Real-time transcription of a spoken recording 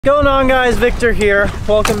What's going on, guys? Victor here.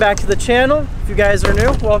 Welcome back to the channel. If you guys are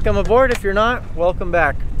new, welcome aboard. If you're not, welcome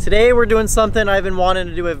back. Today we're doing something I've been wanting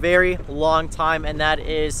to do a very long time, and that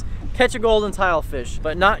is catch a golden tilefish.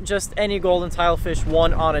 But not just any golden tilefish,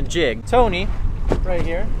 one on a jig. Tony, right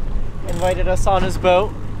here, invited us on his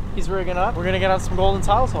boat. He's rigging up. We're gonna get on some golden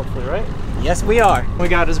tiles hopefully, right? Yes, we are. We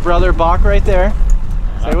got his brother Bach right there.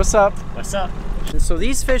 Say what's up. What's up? And so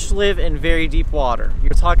these fish live in very deep water. You're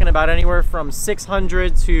talking about anywhere from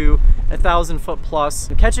 600 to 1,000 foot plus.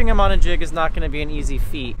 And catching them on a jig is not going to be an easy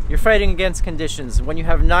feat. You're fighting against conditions. When you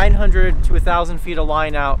have 900 to 1,000 feet of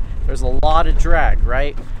line out, there's a lot of drag,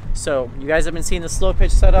 right? So you guys have been seeing the slow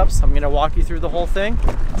pitch setups. I'm going to walk you through the whole thing.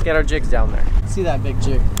 Let's get our jigs down there. See that big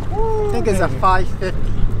jig? I think it's a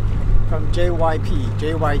 550 from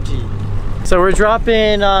JYG. So we're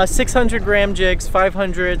dropping 600 gram jigs,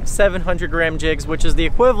 500, 700 gram jigs, which is the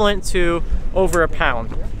equivalent to over a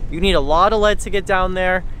pound. You need a lot of lead to get down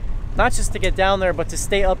there, not just to get down there, but to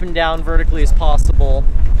stay up and down vertically as possible.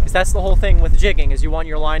 Because that's the whole thing with jigging, is you want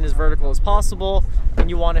your line as vertical as possible, and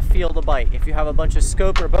you want to feel the bite. If you have a bunch of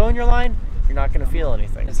scope or bow in your line, you're not going to feel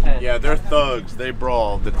anything. Yeah, they're thugs. They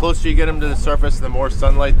brawl. The closer you get them to the surface, the more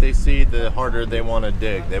sunlight they see, the harder they want to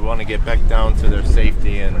dig. They want to get back down to their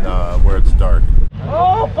safety and where it's dark.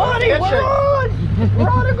 Oh, buddy, we're on! We're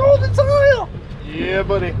on a golden tile! Yeah,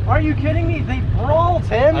 buddy. Are you kidding me? They brawl,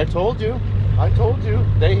 Tim. I told you. I told you.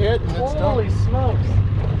 They hit and it's done. Holy smokes.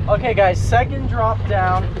 Okay, guys, second drop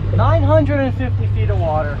down, 950 feet of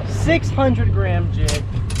water, 600 gram jig.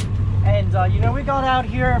 And, you know, we got out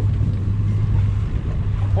here.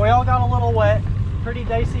 We all got a little wet, pretty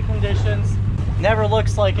dicey conditions. Never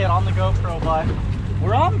looks like it on the GoPro, but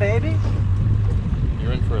we're on, baby.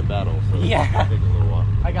 You're in for a battle, so yeah. It'll take a little while.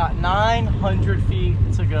 I got 900 feet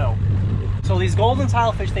to go. So these golden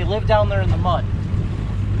tilefish, they live down there in the mud.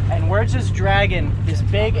 And we're just dragging this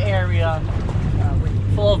big area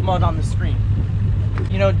full of mud on the screen.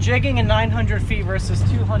 You know, jigging in 900 feet versus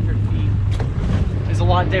 200 feet is a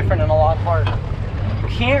lot different and a lot harder. You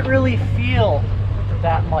can't really feel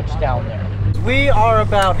that much down there. We are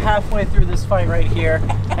about halfway through this fight right here,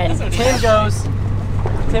 and Tim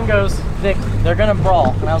goes, Vic, they're gonna brawl.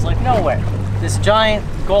 And I was like, no way. This giant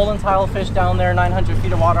golden tilefish down there, 900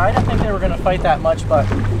 feet of water, I didn't think they were gonna fight that much, but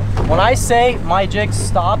when I say my jig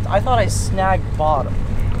stopped, I thought I snagged bottom.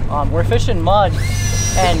 We're fishing mud,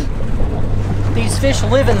 and these fish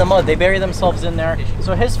live in the mud. They bury themselves in there.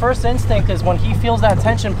 So his first instinct is when he feels that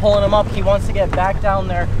tension pulling him up, he wants to get back down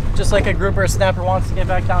there, just like a grouper or snapper wants to get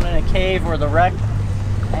back down in a cave or the wreck.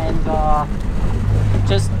 And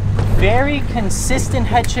just very consistent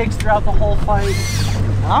head shakes throughout the whole fight.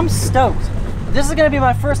 I'm stoked. This is gonna be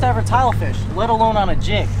my first ever tilefish, let alone on a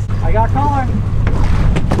jig. I got color.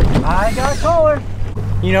 I got color.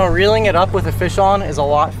 You know, reeling it up with a fish on is a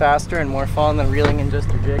lot faster and more fun than reeling in just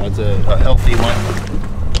a jig. That's a healthy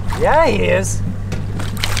one. Yeah, he is.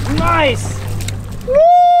 Nice.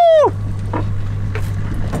 Woo!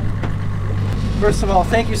 First of all,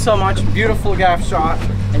 thank you so much. Beautiful gaff shot.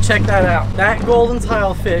 And check that out. That golden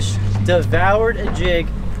tilefish devoured a jig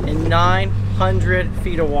in 900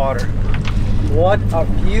 feet of water. What a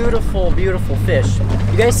beautiful, beautiful fish.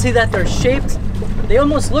 You guys see that they're shaped? They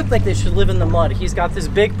almost look like they should live in the mud. He's got this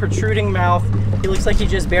big protruding mouth. He looks like he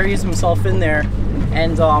just buries himself in there.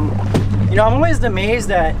 And, you know, I'm always amazed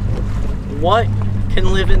at what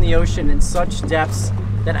can live in the ocean in such depths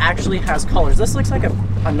that actually has colors. This looks like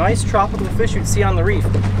a nice tropical fish you'd see on the reef.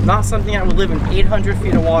 Not something that would live in 800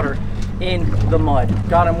 feet of water in the mud.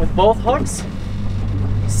 Got him with both hooks.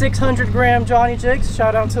 600 gram Johnny jigs.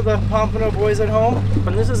 Shout out to the Pompano boys at home.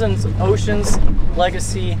 And this is an Ocean's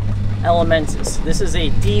Legacy Elementus. This is a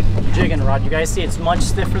deep jigging rod. You guys see it's much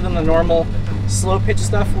stiffer than the normal slow pitch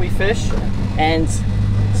stuff we fish. And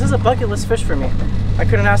this is a bucket list fish for me. I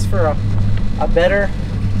couldn't ask for a better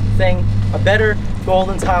thing, a better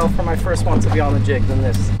golden tile for my first one to be on the jig than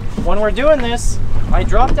this. When we're doing this, I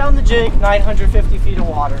drop down the jig 950 feet of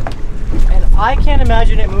water. And I can't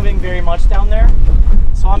imagine it moving very much down there.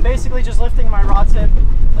 So I'm basically just lifting my rod tip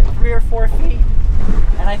like 3 or 4 feet.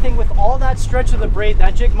 And I think with all that stretch of the braid,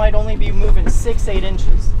 that jig might only be moving 6-8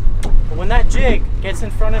 inches. But when that jig gets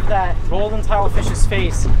in front of that golden tilefish's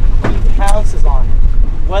face, he pounces on it.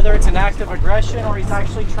 Whether it's an act of aggression or he's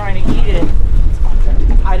actually trying to eat it,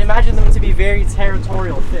 I'd imagine them to be very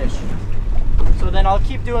territorial fish. So then I'll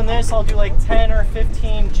keep doing this. I'll do like 10 or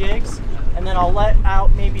 15 jigs, and then I'll let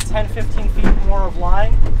out maybe 10-15 feet more of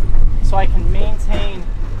line so I can maintain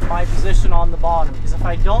my position on the bottom. Because if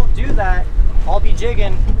I don't do that, I'll be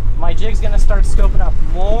jigging, my jig's gonna start scoping up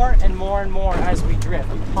more and more and more as we drift.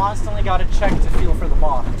 You constantly gotta check to feel for the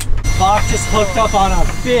bottom. Bach just hooked up on a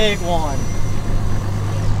big one.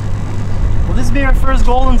 Will this be your first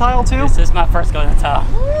golden tile too? This is my first golden tile.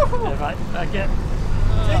 If I get...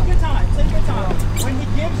 Take your time, take your time. When he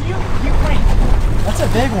gives you, you crank. That's a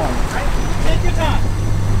big one. Right? Take your time.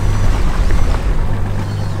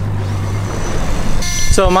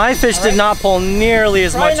 So my fish did not pull nearly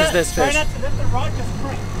as much as this fish. Try not to let the rod just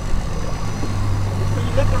crank. When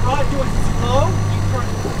you let the rod do it slow, you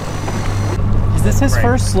crank. Is this his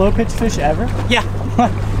first slow pitch fish ever? Yeah.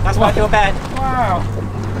 That's why I feel bad. Wow.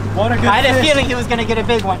 What a good I had a fish. feeling he was going to get a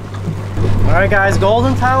big one. All right, guys,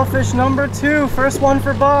 golden tilefish number 2. First one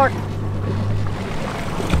for Bach.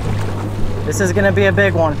 This is gonna be a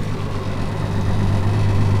big one.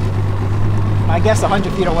 I guess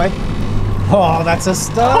 100 feet away. Oh, that's a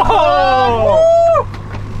stud. Oh!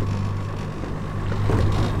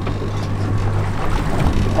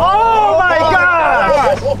 Oh my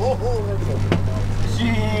gosh!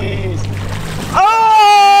 Jeez.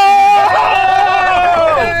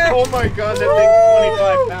 Oh my god, that thing's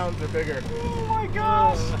 25 pounds or bigger. Oh my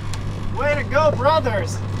gosh! Way to go,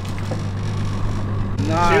 brothers!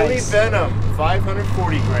 Nice. Chili venom,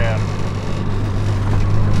 540 grams.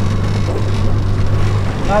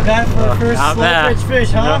 Not bad for the first Not slow bad. pitch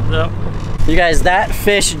fish, huh? Nope. You guys, that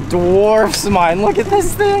fish dwarfs mine. Look at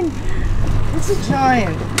this thing. It's a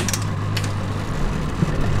giant.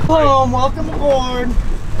 Hello, welcome aboard.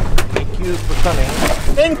 Thank you for coming.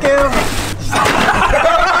 Thank you.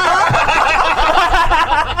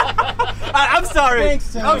 I'm sorry.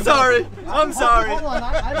 Thanks, Tim. I'm sorry. I'm sorry. Hold on,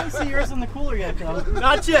 I didn't see yours in the cooler yet, though.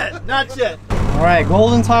 Not yet. Not yet. All right,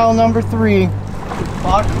 golden tile number 3.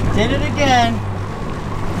 Bach did it again.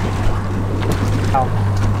 Ow.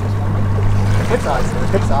 Good size.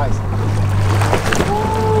 Good size.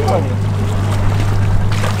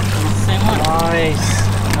 Same one. Nice.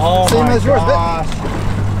 Oh Same my as yours, gosh.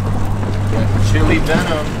 Chili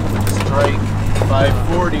venom, strike,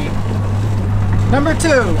 540. Number 2.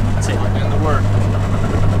 In the work.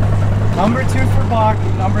 Number 2 for Bach,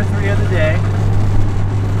 number 3 of the day.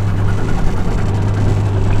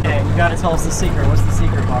 Okay, you gotta tell us the secret. What's the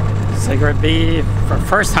secret, Bach? Secret be for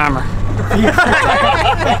first timer.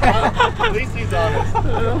 At least he's honest.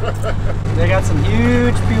 They got some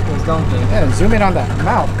huge pupils, don't they? Yeah, zoom in on that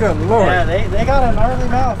mouth. Good lord. Yeah, they got a gnarly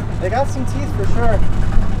mouth. They got some teeth for sure.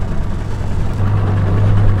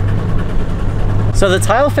 So the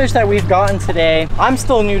tilefish that we've gotten today, I'm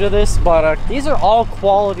still new to this, but these are all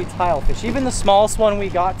quality tilefish. Even the smallest one we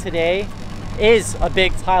got today is a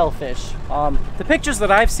big tilefish. The pictures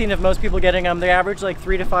that I've seen of most people getting them, they average like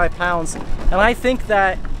 3 to 5 pounds. And I think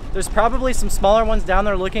that there's probably some smaller ones down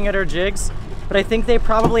there looking at our jigs, but I think they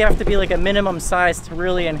probably have to be like a minimum size to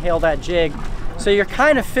really inhale that jig. So you're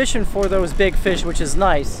kind of fishing for those big fish, which is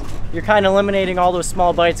nice. You're kind of eliminating all those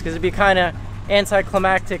small bites because it'd be kind of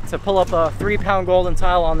anticlimactic to pull up a 3-pound golden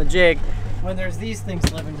tile on the jig when there's these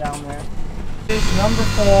things living down there. Fish number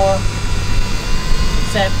 4.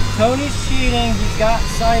 Except Tony's cheating. He's got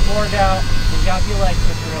Cyborg out. He's got the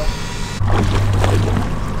electric reel.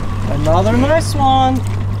 Another nice one.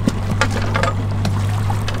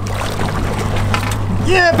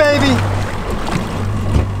 Yeah, baby.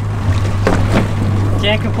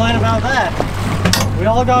 Can't complain about that. We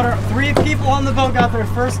all got our 3 people on the boat got their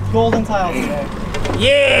first golden tile today.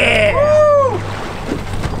 Yeah. Woo!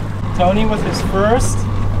 Tony with his first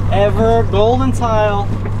ever golden tile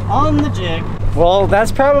on the jig. Well,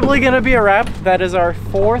 that's probably gonna be a wrap. That is our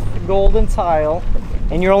 4th golden tile,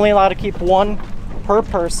 and you're only allowed to keep 1 per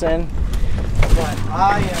person. But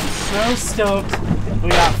I am so stoked. We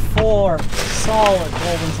got 4 solid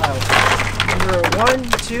golden tiles. Number 1,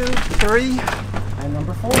 2, 3, And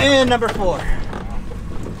number 4. and number 4.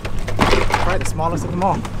 Probably the smallest of them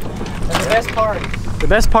all. And the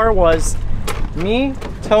best part was me,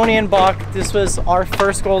 Tony, and Bach. This was our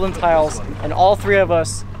first golden tiles, and all 3 of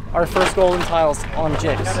us our first golden tiles on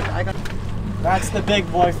jigs. That's the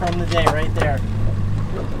big boy from the day right there.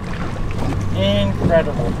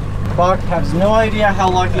 Incredible. Bach has no idea how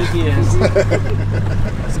lucky he is.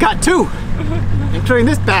 He's got 2, including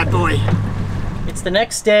this bad boy. It's the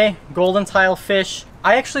next day, golden tile fish.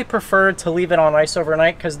 I actually prefer to leave it on ice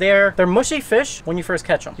overnight because they're mushy fish when you first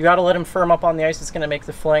catch them. You gotta let them firm up on the ice. It's gonna make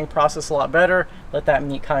the filleting process a lot better. Let that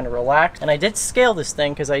meat kind of relax. And I did scale this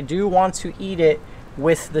thing because I do want to eat it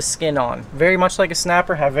with the skin on. Very much like a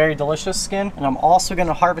snapper, have very delicious skin. And I'm also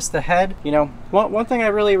gonna harvest the head. You know, one thing I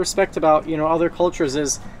really respect about, you know, other cultures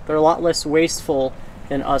is they're a lot less wasteful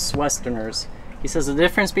than us Westerners. He says the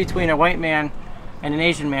difference between a white man and an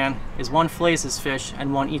Asian man is one fillets his fish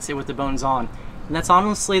and one eats it with the bones on. And that's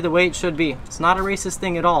honestly the way it should be. It's not a racist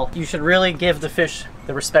thing at all. You should really give the fish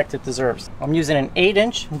the respect it deserves. I'm using an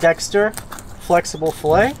 8-inch Dexter flexible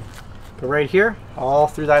fillet. Go right here, all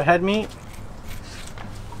through that head meat.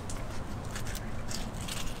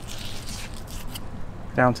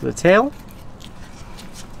 Down to the tail.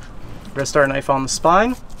 Rest our knife on the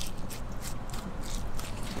spine.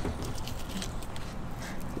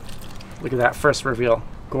 Look at that first reveal.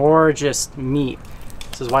 Gorgeous meat.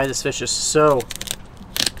 This is why this fish is so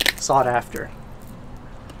sought after.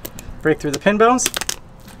 Break through the pin bones.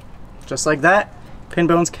 Just like that. Pin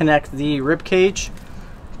bones connect the rib cage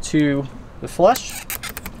to the flesh.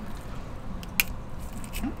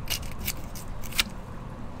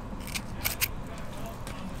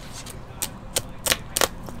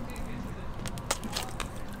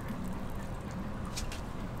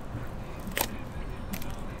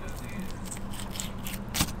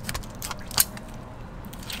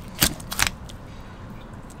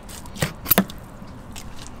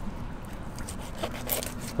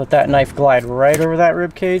 Let that knife glide right over that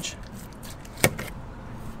rib cage.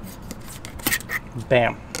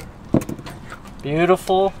 Bam.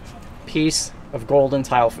 Beautiful piece of golden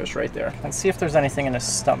tilefish right there. Let's see if there's anything in his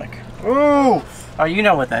stomach. Ooh! Oh, you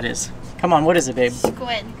know what that is. Come on, what is it, babe?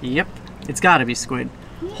 Squid. Yep, it's gotta be squid.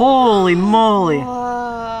 Holy moly!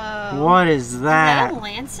 Whoa. What is that? Is that a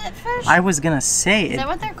lancet fish? I was gonna say Is it. that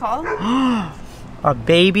what they're called? A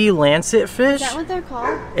baby lancet fish? Is that what they're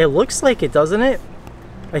called? It looks like it, doesn't it?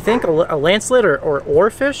 I think a lancelet or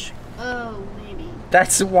oarfish. Oh, maybe.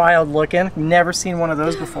 That's wild looking. Never seen one of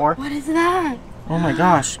those before. What is that? Oh my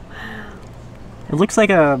gosh. It looks like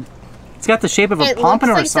a... It's got the shape of a pompano or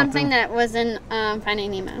something. It looks like something that was in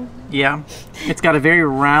Finding Nemo. Yeah. It's got a very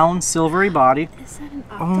round, silvery body. Is that an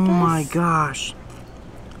octopus? Oh my gosh.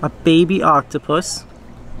 A baby octopus.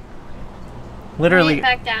 Literally. Bring it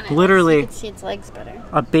back down at Literally. least so you can see its legs better.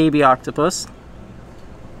 A baby octopus.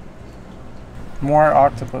 More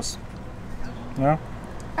octopus. Yeah?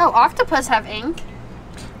 Oh, octopus have ink.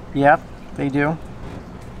 Yep, they do.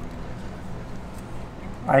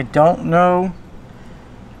 I don't know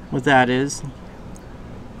what that is.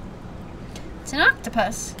 It's an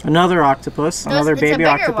octopus. Another octopus. Another it's a baby bigger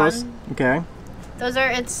octopus. one. Okay. Those are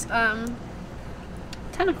its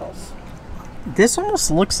tentacles. This almost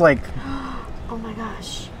looks like... Oh my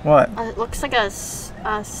gosh. What? It looks like a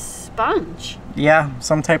sponge. Yeah,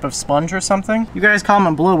 some type of sponge or something. You guys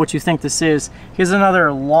comment below what you think this is. Here's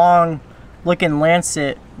another long looking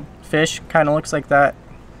lancet fish. Kind of looks like that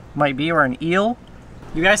might be, or an eel.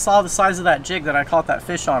 You guys saw the size of that jig that I caught that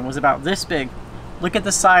fish on was about this big. Look at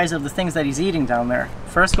the size of the things that he's eating down there.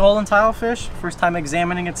 First golden tilefish, first time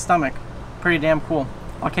examining its stomach. Pretty damn cool.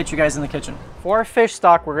 I'll catch you guys in the kitchen. For our fish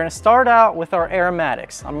stock, we're gonna start out with our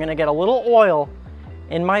aromatics. I'm gonna get a little oil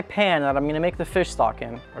in my pan that I'm gonna make the fish stock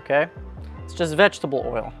in, okay? It's just vegetable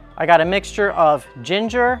oil. I got a mixture of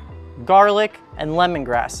ginger, garlic, and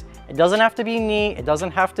lemongrass. It doesn't have to be neat, it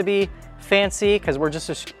doesn't have to be fancy, because we're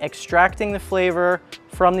just extracting the flavor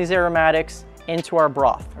from these aromatics into our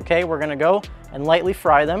broth, okay? We're gonna go and lightly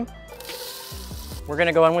fry them. We're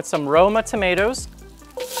gonna go in with some Roma tomatoes.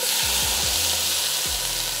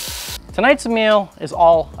 Tonight's meal is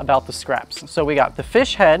all about the scraps. So we got the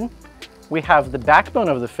fish head, we have the backbone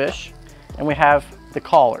of the fish, and we have the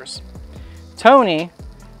collars. Tony,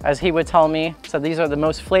 as he would tell me, said these are the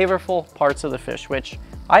most flavorful parts of the fish, which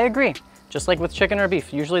I agree. Just like with chicken or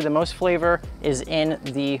beef, usually the most flavor is in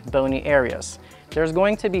the bony areas. There's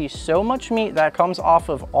going to be so much meat that comes off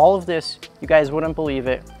of all of this, you guys wouldn't believe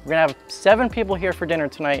it. We're gonna have 7 people here for dinner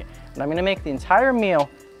tonight, and I'm gonna make the entire meal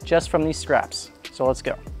just from these scraps. So let's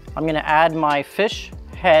go. I'm gonna add my fish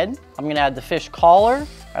head. I'm gonna add the fish collar,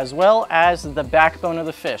 as well as the backbone of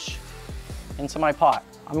the fish into my pot.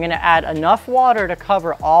 I'm gonna add enough water to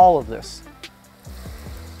cover all of this.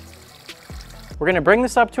 We're gonna bring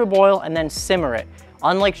this up to a boil and then simmer it.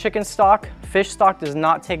 Unlike chicken stock, fish stock does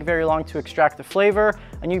not take very long to extract the flavor,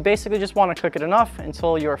 and you basically just wanna cook it enough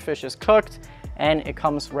until your fish is cooked and it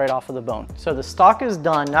comes right off of the bone. So the stock is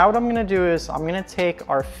done. Now what I'm gonna do is I'm gonna take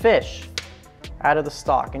our fish out of the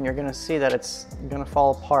stock, and you're gonna see that it's gonna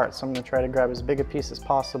fall apart. So I'm gonna try to grab as big a piece as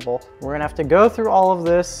possible. We're gonna have to go through all of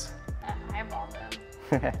this. Eyeball them.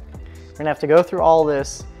 We're gonna have to go through all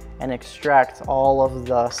this and extract all of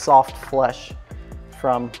the soft flesh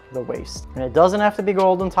from the waist. And it doesn't have to be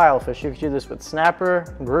golden tilefish. You could do this with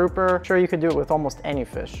snapper, grouper. Sure, you could do it with almost any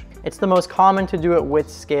fish. It's the most common to do it with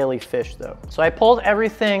scaly fish though. So I pulled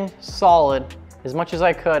everything solid as much as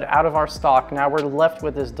I could out of our stock. Now we're left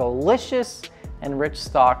with this delicious and rich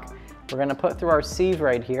stock. We're gonna put through our sieve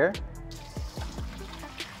right here.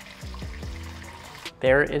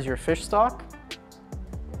 There is your fish stock.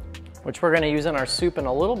 which we're gonna use in our soup in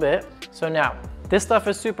a little bit. So now, this stuff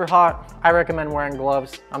is super hot. I recommend wearing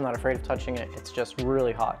gloves. I'm not afraid of touching it. It's just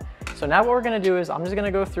really hot. So now what we're gonna do is I'm just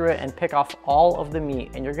gonna go through it and pick off all of the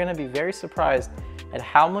meat, and you're gonna be very surprised at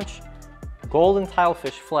how much golden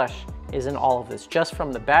tilefish flesh is in all of this, just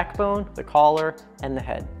from the backbone, the collar, and the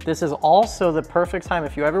head. This is also the perfect time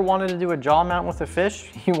if you ever wanted to do a jaw mount with a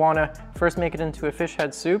fish, you wanna first make it into a fish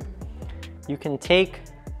head soup, you can take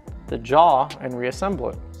the jaw and reassemble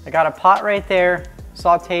it. I got a pot right there,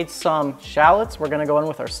 sauteed some shallots. We're gonna go in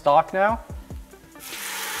with our stock now.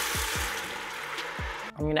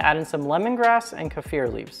 I'm gonna add in some lemongrass and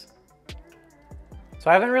kaffir leaves. So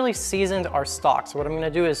I haven't really seasoned our stock. So what I'm gonna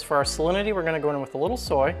do is for our salinity, we're gonna go in with a little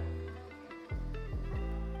soy.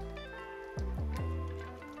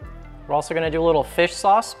 We're also gonna do a little fish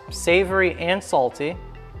sauce, savory and salty.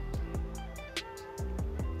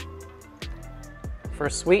 For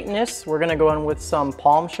sweetness, we're gonna go in with some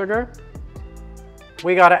palm sugar.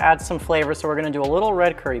 We gotta add some flavor, so we're gonna do a little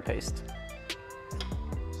red curry paste.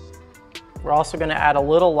 We're also gonna add a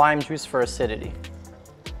little lime juice for acidity.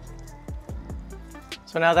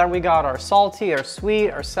 So now that we got our salty, our sweet,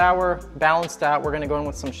 our sour balanced out, we're gonna go in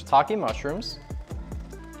with some shiitake mushrooms,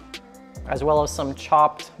 as well as some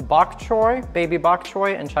chopped bok choy, baby bok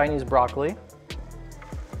choy, and Chinese broccoli.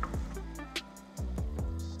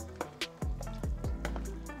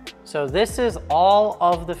 So this is all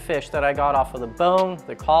of the fish that I got off of the bone,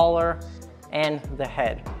 the collar, and the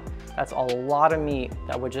head. That's a lot of meat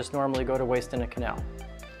that would just normally go to waste in a canal.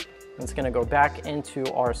 It's gonna go back into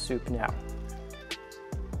our soup now.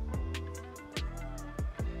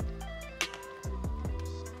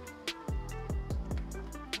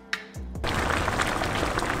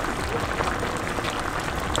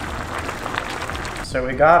 So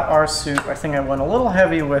we got our soup. I think I went a little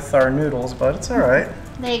heavy with our noodles, but it's all right.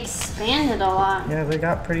 They expanded a lot. Yeah, they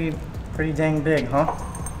got pretty dang big, huh?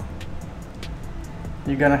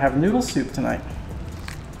 You're gonna have noodle soup tonight.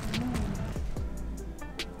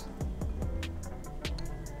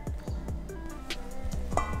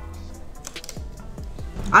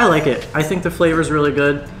 I like it. I think the flavor is really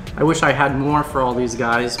good. I wish I had more for all these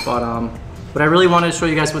guys, but what I really wanted to show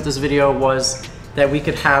you guys with this video was that we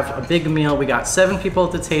could have a big meal. We got 7 people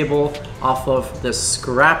at the table off of the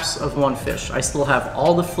scraps of one fish. I still have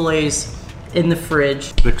all the fillets in the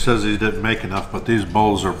fridge. Vic says he didn't make enough, but these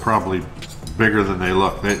bowls are probably bigger than they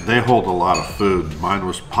look. They hold a lot of food. Mine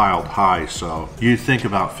was piled high, so you think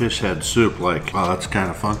about fish head soup like, oh, that's kind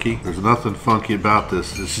of funky. There's nothing funky about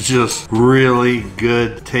this. This is just really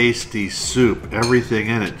good, tasty soup. Everything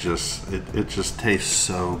in it just tastes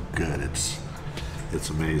so good. It's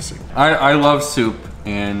amazing. I love soup,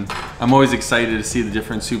 and I'm always excited to see the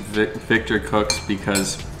different soup Victor cooks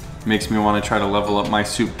because it makes me want to try to level up my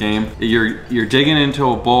soup game. You're digging into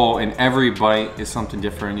a bowl, and every bite is something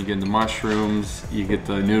different. You get the mushrooms, you get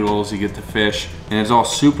the noodles, you get the fish, and it's all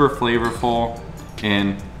super flavorful.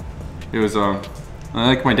 And it was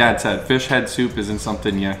like my dad said, fish head soup isn't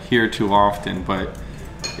something you hear too often, but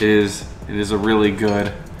it is a really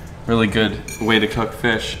good way to cook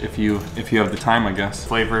fish if you have the time, I guess.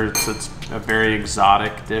 Flavors, it's a very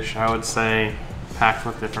exotic dish, I would say, packed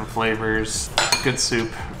with different flavors. Good soup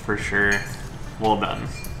for sure. Well done.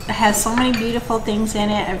 It has so many beautiful things in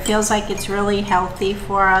it. It feels like it's really healthy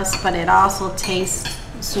for us, but it also tastes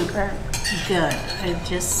super good.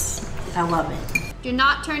 I love it. Do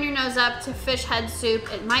not turn your nose up to fish head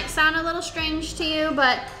soup. It might sound a little strange to you,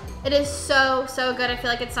 but it is so good. I feel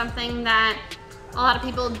like it's something that a lot of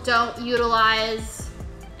people don't utilize,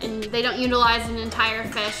 and they don't utilize an entire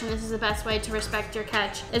fish, and this is the best way to respect your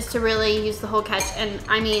catch, is to really use the whole catch. And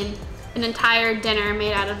I mean an entire dinner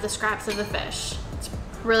made out of the scraps of the fish. It's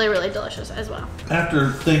really delicious as well.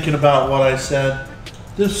 After thinking about what I said,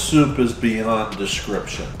 this soup is beyond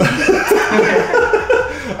description.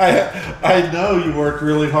 I know you worked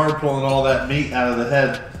really hard pulling all that meat out of the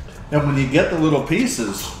head. And when you get the little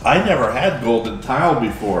pieces, I never had golden tile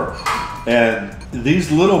before. And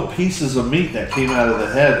these little pieces of meat that came out of the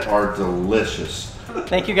head are delicious.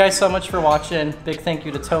 Thank you guys so much for watching. Big thank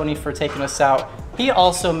you to Tony for taking us out. He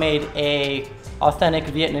also made a authentic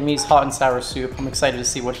Vietnamese hot and sour soup. I'm excited to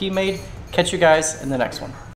see what he made. Catch you guys in the next one.